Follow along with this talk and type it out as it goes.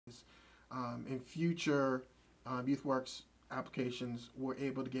in future YouthWorks applications, we're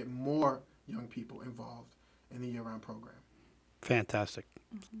able to get more young people involved in the year-round program. Fantastic.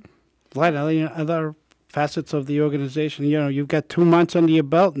 Lila, other facets of the organization, you've got 2 months under your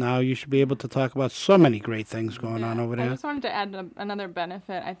belt now. You should be able to talk about so many great things going on over there. I just wanted to add another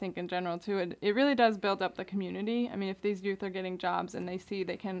benefit, I think, in general, too. It really does build up the community. I mean, if these youth are getting jobs and they see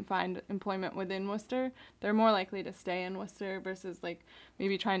they can find employment within Worcester, they're more likely to stay in Worcester versus, like,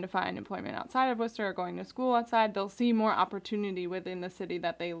 maybe trying to find employment outside of Worcester or going to school outside. They'll see more opportunity within the city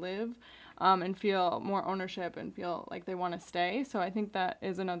that they live. And feel more ownership and feel like they want to stay. So I think that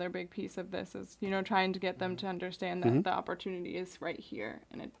is another big piece of this is, trying to get them to understand that the opportunity is right here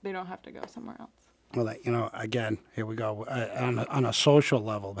and they don't have to go somewhere else. Well, again, here we go. On a social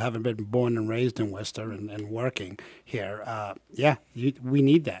level, having been born and raised in Worcester and working here, we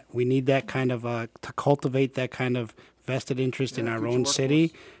need that. We need that kind of, to cultivate that kind of vested interest in our own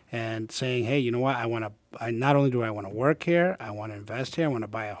city and saying, hey, you know what, not only do I want to work here, I want to invest here, I want to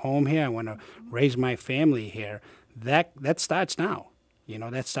buy a home here, I want to raise my family here. That starts now.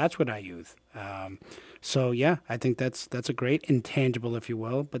 That starts with our youth. So yeah, I think that's a great intangible, if you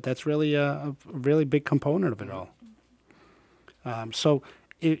will, but that's really a really big component of it all. So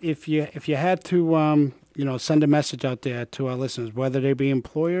if you had to send a message out there to our listeners, whether they be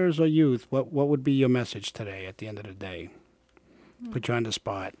employers or youth, what would be your message today at the end of the day? Put you on the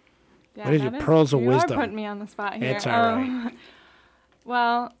spot. Yeah, what is your pearls of wisdom? You are putting me on the spot here. It's all right.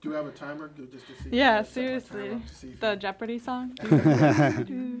 Well. Do you have a timer just to see? Yeah, seriously. The Jeopardy song.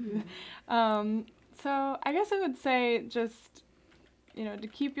 So I guess I would say just, to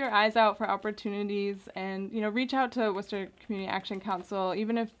keep your eyes out for opportunities and, reach out to Worcester Community Action Council,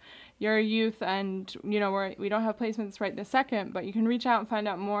 even if you're a youth and, we don't have placements right this second, but you can reach out and find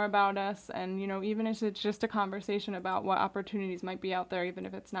out more about us. And, even if it's just a conversation about what opportunities might be out there, even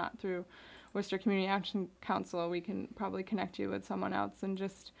if it's not through Worcester Community Action Council, we can probably connect you with someone else and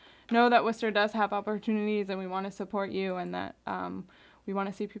just know that Worcester does have opportunities and we want to support you and that we want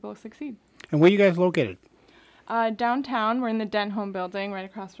to see people succeed. And where are you guys located? Downtown, we're in the Denholm building right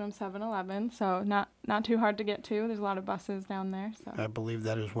across from 7-Eleven, so not too hard to get to. There's a lot of buses down there. So I believe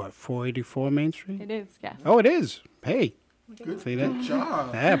that is, 484 Main Street? It is, yes. Oh, it is. Hey. Good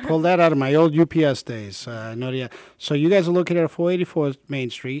job. Yeah, pulled that out of my old UPS days. So you guys are located at 484 Main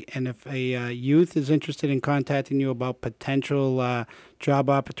Street, and if a youth is interested in contacting you about potential job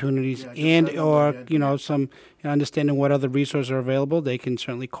opportunities some understanding what other resources are available, they can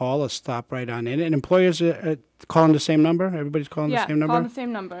certainly call or stop right on in. And employers are calling the same number? Everybody's calling the same number? Yeah, call the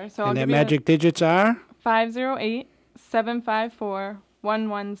same number. So and their magic digits are?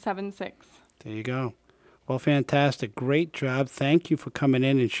 508-754-1176. There you go. Well, fantastic. Great job. Thank you for coming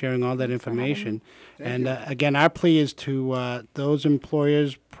in and sharing all that information. And again, our plea is to those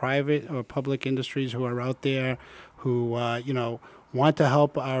employers, private or public industries who are out there who, want to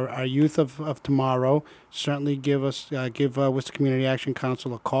help our youth of tomorrow, certainly give Worcester Community Action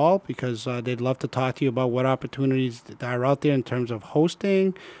Council a call because they'd love to talk to you about what opportunities are out there in terms of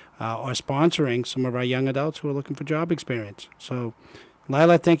hosting or sponsoring some of our young adults who are looking for job experience. So,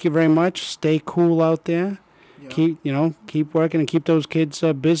 Lila, thank you very much. Stay cool out there. Yeah. Keep working and keep those kids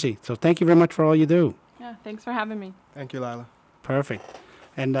busy. So thank you very much for all you do. Yeah, thanks for having me. Thank you, Lila. Perfect.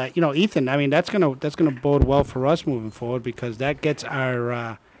 And Ethan, I mean that's gonna bode well for us moving forward because that gets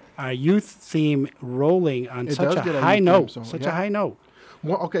our youth theme rolling on such a high note. A high note.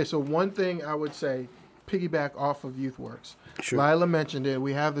 Okay, so one thing I would say, piggyback off of YouthWorks. Sure. Lila mentioned it.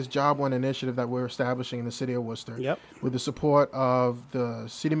 We have this Job One initiative that we're establishing in the city of Worcester. Yep. With the support of the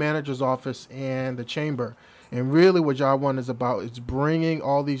city manager's office and the chamber. And really what Job One is about is bringing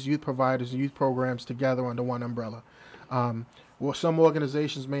all these youth providers and youth programs together under one umbrella. Well, some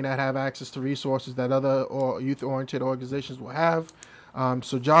organizations may not have access to resources that other youth-oriented organizations will have.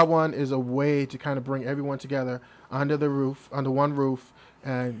 So Job One is a way to kind of bring everyone together under one roof,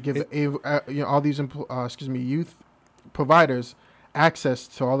 and give all these youth providers access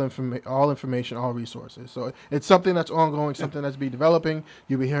to all information, all resources. So it's something that's ongoing, something that's developing.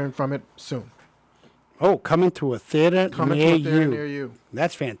 You'll be hearing from it soon. Oh, coming to a theater near you.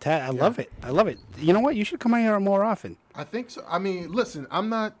 That's fantastic. I love it. I love it. You know what? You should come out here more often. I think so. I mean, listen, I'm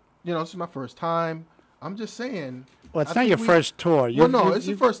not, this is my first time. I'm just saying. Well, it's not your first tour. It's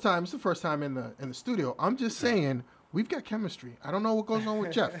the first time. It's the first time in the studio. I'm just saying we've got chemistry. I don't know what goes on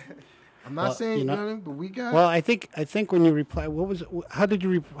with Jeff. I'm not saying, but we got. Well, I think when you reply, how did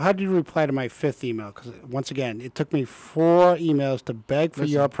you reply to my fifth email? Because once again, it took me 4 emails to beg for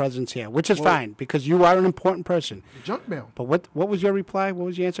your presence here, which is fine because you are an important person. Junk mail. But what was your reply? What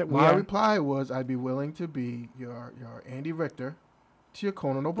was your answer? My reply was I'd be willing to be your Andy Richter to your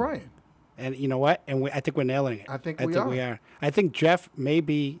Conan O'Brien. And you know what? And I think we're nailing it. I think we are. I think Jeff may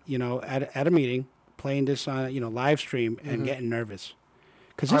be, at a meeting playing this on, live stream and getting nervous.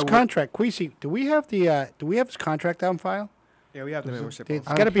 Because his contract, Queasy, do we have his contract on file? Yeah, we have the membership. It's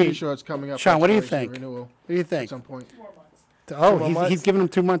I'm got to be. pretty sure it's coming up. Sean, what do you expiration think? renewal What do you think? At some point. Oh, he's giving him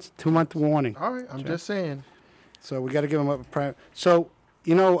 2 months, 2-month warning. All right, I'm just saying. So we got to give him a prime. So,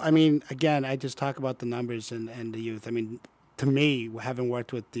 again, I just talk about the numbers and the youth. I mean, to me, having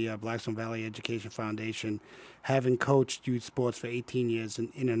worked with the Blackstone Valley Education Foundation, having coached youth sports for 18 years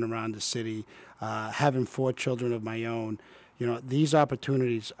in and around the city, having 4 children of my own, these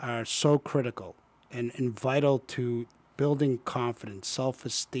opportunities are so critical and vital to building confidence,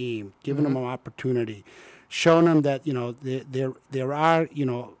 self-esteem, giving them an opportunity, showing them that, there are,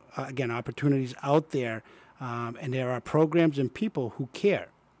 again, opportunities out there, and there are programs and people who care.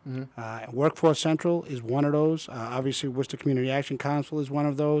 Workforce Central is one of those. Obviously, Worcester Community Action Council is one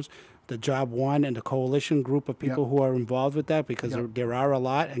of those. The Job One and the coalition group of people who are involved with that, because there are a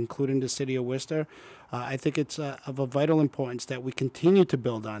lot, including the city of Worcester. I think it's of a vital importance that we continue to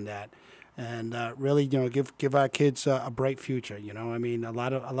build on that, and really, give our kids a bright future. I mean, a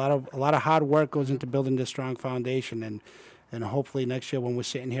lot of hard work goes into building this strong foundation, and hopefully next year when we're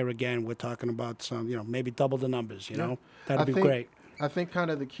sitting here again, we're talking about some, maybe double the numbers. That'd be great. I think kind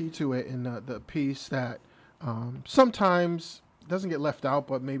of the key to it in the piece that sometimes doesn't get left out,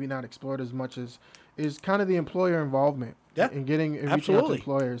 but maybe not explored as much as is kind of the employer involvement in reaching out to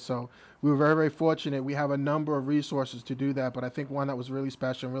employers. So we were very, very fortunate. We have a number of resources to do that, but I think one that was really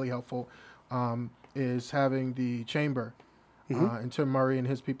special and really helpful is having the chamber and Tim Murray and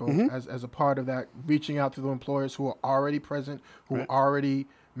his people as a part of that, reaching out to the employers who are already present, who are already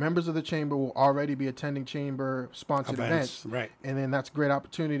members of the chamber, will already be attending chamber-sponsored events. Right. And then that's a great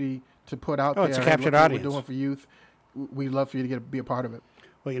opportunity to put out there. It's a captured what audience. we're doing for youth. We'd love for you to be a part of it.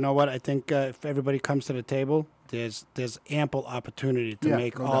 Well, you know what? I think if everybody comes to the table, there's ample opportunity to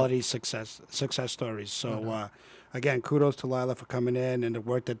make all of these success stories. So, again, kudos to Lila for coming in and the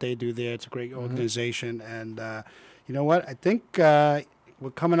work that they do there. It's a great organization. And you know what? I think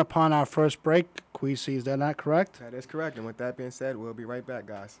we're coming upon our first break. Queasy, is that not correct? That is correct. And with that being said, we'll be right back,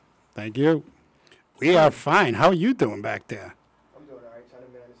 guys. Thank you. We are fine. How are you doing back there? I'm doing all right, trying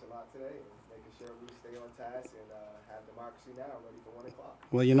to manage a lot today and making sure we stay on task and have Democracy Now! Ready for 1 o'clock.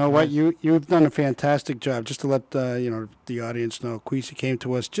 Well, you know what? You've done a fantastic job. Just to let the audience know, Queasy came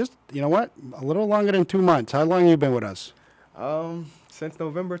to us just, a little longer than 2 months. How long have you been with us? Since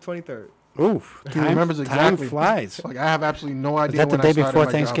November 23rd. Oof. He remembers exactly. Time flies. Like, I have absolutely no idea. Is that the when day I started before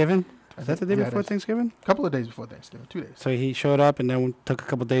my Thanksgiving? job. Is that the day before Thanksgiving? A couple of days before Thanksgiving, 2 days. So he showed up and then took a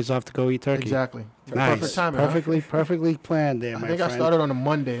couple of days off to go eat turkey. Exactly. Nice. Perfect timing. Perfectly planned there, I my think friend. I started on a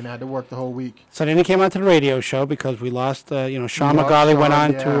Monday and I had to work the whole week. So then he came on to the radio show because we lost, Sean lost McGarley went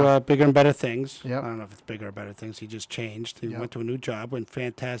Sean, on to Bigger and Better Things. Yep. I don't know if it's Bigger or Better Things. He just changed. He went to a new job, went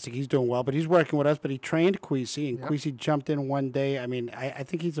fantastic. He's doing well, but he's working with us. But he trained Queasy, and Queasy jumped in one day. I mean, I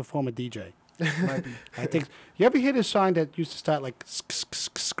think he's a former DJ. Might be. I think. You ever hear this song that used to start like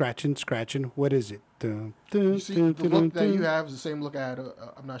scratching? What is it? Dun, dun, You see, dun, the dun, look that dun. you have is the same look I had.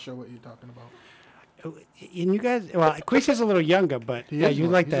 I'm not sure what you're talking about. And you guys, well, Queasy's a little younger, but He yeah, is you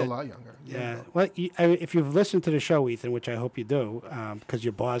he's like that. a lot younger. Yeah. Well, if you've listened to the show, Ethan, which I hope you do, because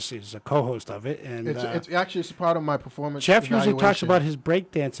your boss is a co-host of it, and It's actually it's part of my performance. Jeff usually talks evaluation. about his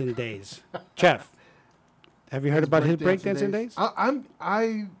breakdancing days. Jeff, have you heard about his breakdancing days?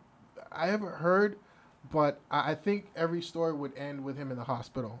 I haven't heard, but I think every story would end with him in the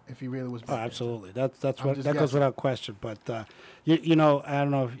hospital if he really was. Oh, absolutely. That goes guessing. without question. But I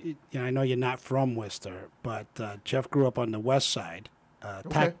don't know. I know you're not from Worcester, but Jeff grew up on the west side,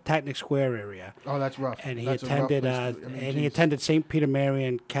 Okay. Tacnic Square area. Oh, that's rough. And he That's a rough attended place to- I mean, and he geez. attended St. Peter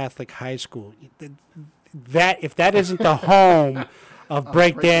Marian Catholic High School. If that isn't the home of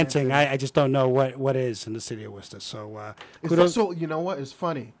breakdancing, breakdancing. I just don't know what is in the city of Worcester. So It's kudos. also, you know what? It's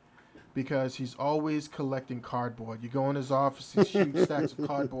funny because he's always collecting cardboard. You go in his office, he's huge stacks of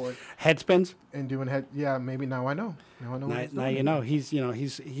cardboard Headspins. and doing head. Yeah, maybe now I know. Now I know. what he's Now doing. you know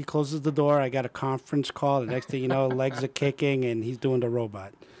he closes the door. I got a conference call. The next thing you know, legs are kicking and he's doing the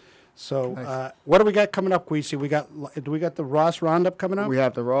robot. So Nice. what do we got coming up, Queasy? Do we got the Ross Roundup coming up? We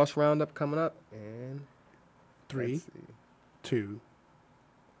have the Ross Roundup coming up. And 3, let's see. 2.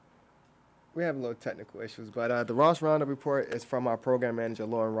 We have a little technical issues, but the Ross Roundup report is from our program manager,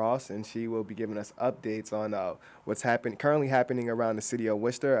 Lauren Ross, and she will be giving us updates on what's currently happening around the city of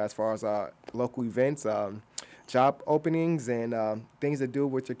Worcester as far as local events, job openings, and things to do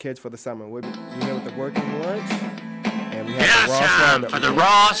with your kids for the summer. We'll be here with the working lunch, and we have Now the Ross time Roundup. for the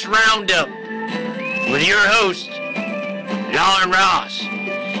Ross Roundup with your host, Lauren Ross.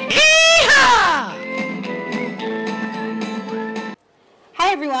 Yeehaw!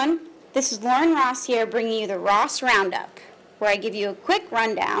 everyone. This is Lauren Ross here bringing you the Ross Roundup, where I give you a quick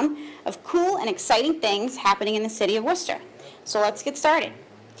rundown of cool and exciting things happening in the city of Worcester. So let's get started.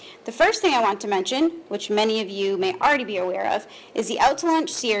 The first thing I want to mention, which many of you may already be aware of, is the Out to Lunch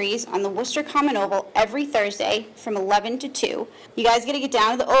series on the Worcester Common Oval every Thursday from 11 to 2. You guys get to get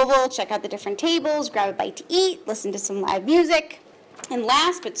down to the Oval, check out the different tables, grab a bite to eat, listen to some live music. And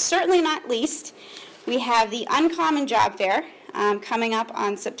last but certainly not least, we have the Uncommon Job Fair coming up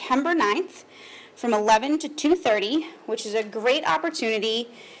on September 9th from 11 to 2:30, which is a great opportunity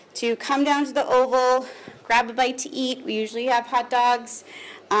to come down to the Oval, grab a bite to eat. We usually have hot dogs,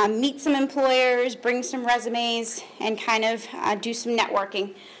 meet some employers, bring some resumes, and kind of do some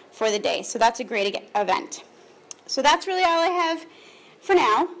networking for the day. So that's a great event. So that's really all I have for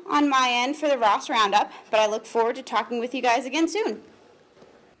now on my end for the Ross Roundup, but I look forward to talking with you guys again soon.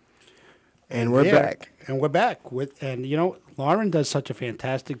 And we're back. And we're back and you know, Lauren does such a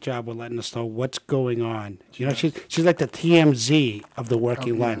fantastic job with letting us know what's going on. You know, she's like the TMZ of the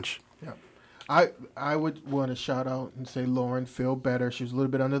working lunch. Yeah. I would want to shout out and say, Lauren, feel better. She was a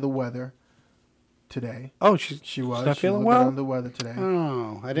little bit under the weather today. Oh, she was. Not She was feeling a little well. bit under the weather today.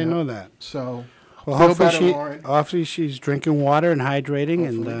 Oh, I didn't know that. So, Well, feel better, hopefully she's drinking water and hydrating.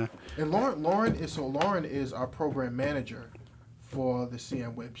 Hopefully. And Lauren is our program manager for the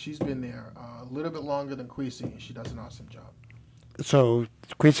CM Whip. She's been there a little bit longer than Queasy, and she does an awesome job. So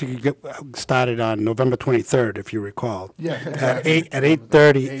Queasy started on November 23rd, if you recall. Yeah, at exactly.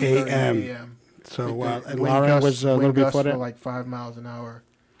 8:30 a.m. So and Lauren was a little before that. For like 5 miles an hour.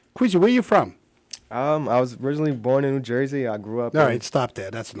 Queasy, where are you from? I was originally born in New Jersey. I grew up. All right, stop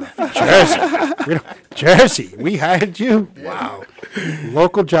there. That's enough. Jersey. We hired you. Wow.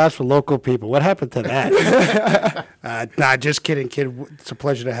 Local jobs for local people. What happened to that? Nah, just kidding, kid. It's a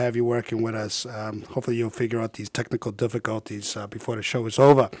pleasure to have you working with us. Hopefully you'll figure out these technical difficulties before the show is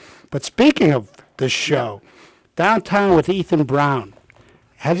over. But speaking of the show, Downtown with Ethan Brown.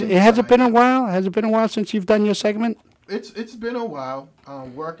 Has it been a while? Has it been a while since you've done your segment? It's been a while.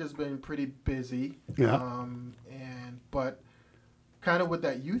 Work has been pretty busy. Yeah. But kind of with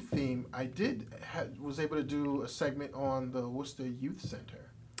that youth theme, I was able to do a segment on the Worcester Youth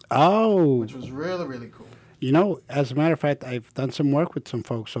Center. Oh. Which was really, really cool. You know, as a matter of fact, I've done some work with some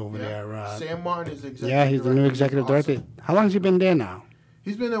folks over there. Sam Martin is the executive director. Yeah, he's the new executive director. Awesome. How long has he been there now?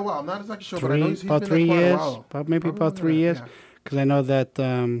 He's been there a while. I'm not exactly sure, but I know he's about been 3 there quite years. a while. About 3 years. Because I know that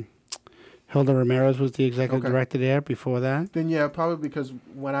Hilda Ramirez was the executive director there before that. Then yeah, probably because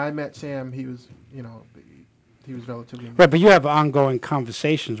when I met Sam, he was relatively new. Right, but you have ongoing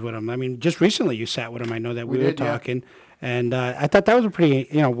conversations with him. I mean, just recently you sat with him. I know that we were talking, and I thought that was a pretty.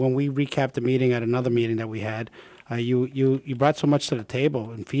 You know, when we recapped the meeting at another meeting that we had, you brought so much to the table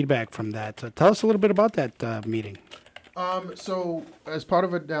and feedback from that. Tell us a little bit about that meeting. So as part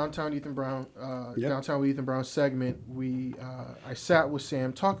of a Downtown with Ethan Brown segment, I sat with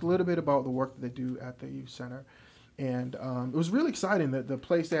Sam, talked a little bit about the work that they do at the youth center, and it was really exciting. The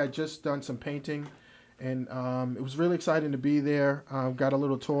place they had just done some painting, and it was really exciting to be there. Got a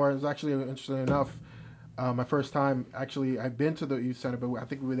little tour. It was actually, interestingly enough, my first time. Actually, I've been to the youth center, but I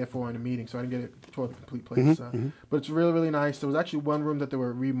think we were there for a meeting, so I didn't get a tour of the complete place. But it's really, really nice. There was actually one room that they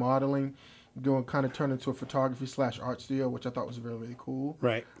were remodeling, kind of turned into a photography/art studio, which I thought was really, really cool.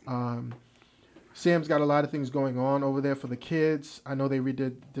 Right. Sam's got a lot of things going on over there for the kids. I know they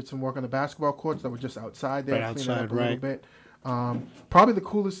did some work on the basketball courts that were just outside there, right cleaning outside, up a little bit. Probably the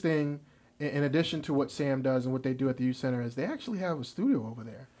coolest thing, in addition to what Sam does and what they do at the youth center, is they actually have a studio over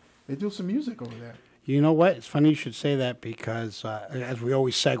there. They do some music over there. You know what? It's funny you should say that because, as we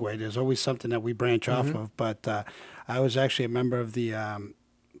always segue, there's always something that we branch off of. But I was actually a member of the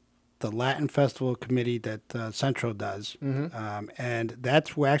Latin Festival Committee that Central does, and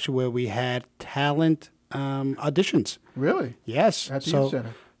that's where we had talent auditions. Really? Yes. At the youth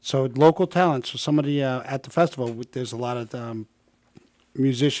center. So local talent. So somebody at the festival, there's a lot of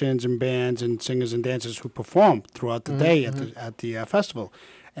musicians and bands and singers and dancers who perform throughout the day at the festival.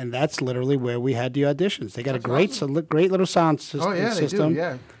 And that's literally where we had the auditions. They got That's a great little sound system. Oh, yeah, they do,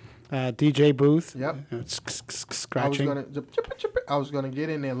 yeah. DJ booth. Yep. Scratching. I was gonna get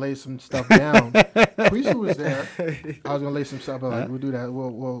in there and lay some stuff down. Queasy was there. I was gonna lay some stuff, but we'll do that.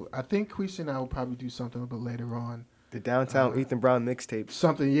 Well, I think Queasy and I will probably do something a little bit later on. The Downtown Ethan Brown mixtape.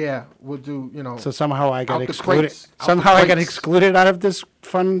 Something, yeah. We'll do, So somehow I got out the excluded. crates, out the Somehow I got crates. excluded out of this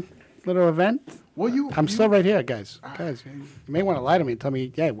fun little event. Well, I'm still right here, guys. Guys, you may want to lie to me and tell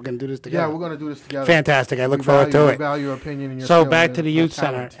me, yeah, we're going to do this together. Yeah, we're going to do this together. Fantastic. I look forward to We it. value your opinion and your So skill back and to the your youth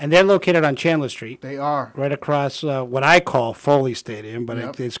center. talent. And they're located on Chandler Street. They are. Right across what I call Foley Stadium, but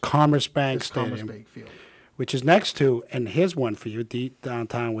Yep. it's Commerce Bank It's Stadium. Commerce Bank Field. which is next to, and here's one for you,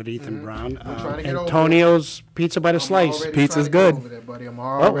 downtown with Ethan Brown. We're trying to get over Antonio's Pizza by the I'm Slice. already Pizza's trying to get good. over there, buddy. I'm Oh,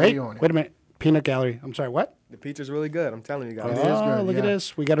 already hey, on it. wait a minute. Peanut Gallery. I'm sorry, what? The pizza's really good. I'm telling you guys. It is good, Look at yeah.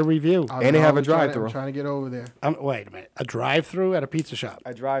 this. We got a review. And they have a already trying to- drive-thru. I'm trying to get over there. Wait a minute. A drive-through at a pizza shop.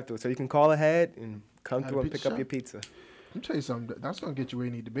 I drive through, so you can call ahead and come At through a and pizza pick up shop? your pizza. Let me tell you something. That's gonna get you where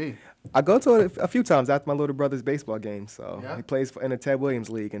you need to be. I go to it a few times after my little brother's baseball game. So Yeah? he plays in the Ted Williams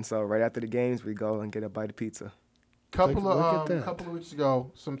League, and so right after the games, we go and get a bite of pizza. Couple Look at that. of weeks ago,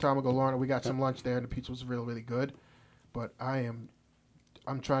 some time ago, Lorna, we got some lunch there, and the pizza was really good. But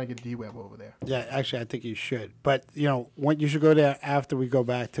I'm trying to get D-Web over there. Yeah, actually, I think you should. But, you should go there after we go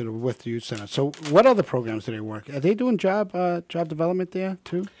back to the Worcester Youth Center. So what other programs do they work? Are they doing job development there,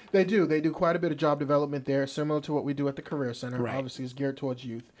 too? They do. They do quite a bit of job development there, similar to what we do at the Career Center. Right. Obviously, it's geared towards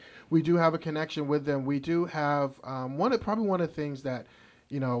youth. We do have a connection with them. We do have one of the things that,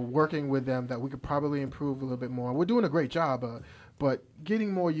 working with them that we could probably improve a little bit more. We're doing a great job, but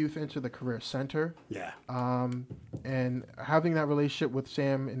getting more youth into the Career Center. Yeah. And having that relationship with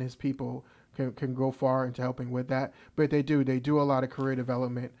Sam and his people can go far into helping with that. But they do a lot of career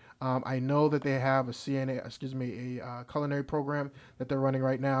development. I know that they have a culinary program that they're running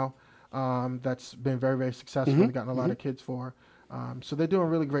right now. That's been very, very successful. They've gotten a lot of kids for. So they're doing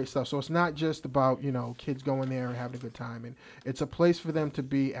really great stuff. So it's not just about, kids going there and having a good time. And it's a place for them to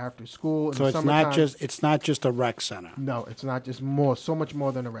be after school. In So the it's not just a rec center. No, it's not just so much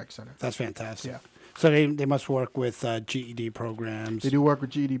more than a rec center. That's fantastic. Yeah. So they must work with GED programs. They do work with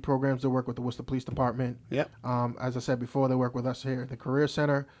GED programs. They work with the Worcester Police Department. Yep. As I said before, they work with us here at the Career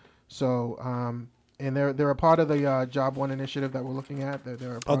Center. So, and they're a part of the Job One initiative that we're looking at. They're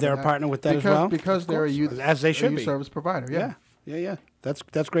They're a partner with that as well? because Of they're a course. youth As they should be. service provider. Yeah. Yeah.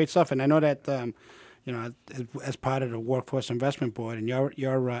 That's great stuff. And I know that as part of the Workforce Investment Board and your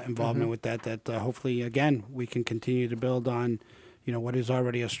involvement with that hopefully again we can continue to build on what is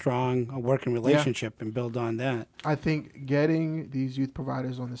already a strong working relationship and build on that. I think getting these youth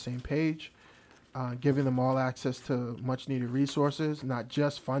providers on the same page, giving them all access to much needed resources, not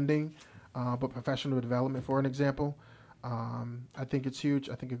just funding, but professional development, for an example. I think it's huge.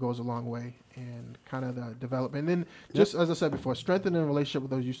 I think it goes a long way in kind of the development. And then, just as I said before, strengthening the relationship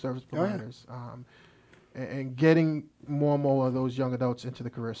with those youth service providers, and getting more and more of those young adults into the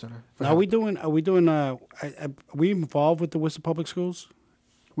Career Center. Are we involved with the Worcester Public Schools?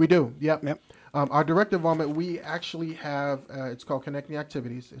 We do. Yep. Yep. Our direct involvement, we actually have. It's called Connecting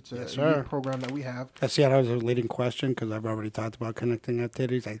Activities. It's a Yes, sir. youth program that we have. That's that was a leading question because I've already talked about connecting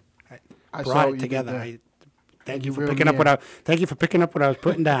activities. I I saw brought what it you together. did there. Thank You you for reeled picking me up what I was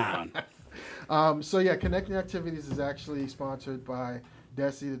putting down. Connecting Activities is actually sponsored by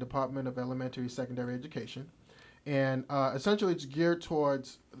DESE, the Department of Elementary and Secondary Education. And essentially it's geared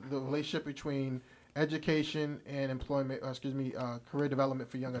towards the relationship between education and employment, career development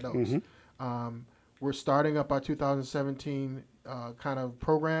for young adults. We're starting up our 2017 kind of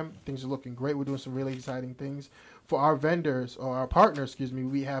program. Things are looking great. We're doing some really exciting things. For our vendors, or our partners,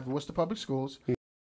 we have Worcester Public Schools,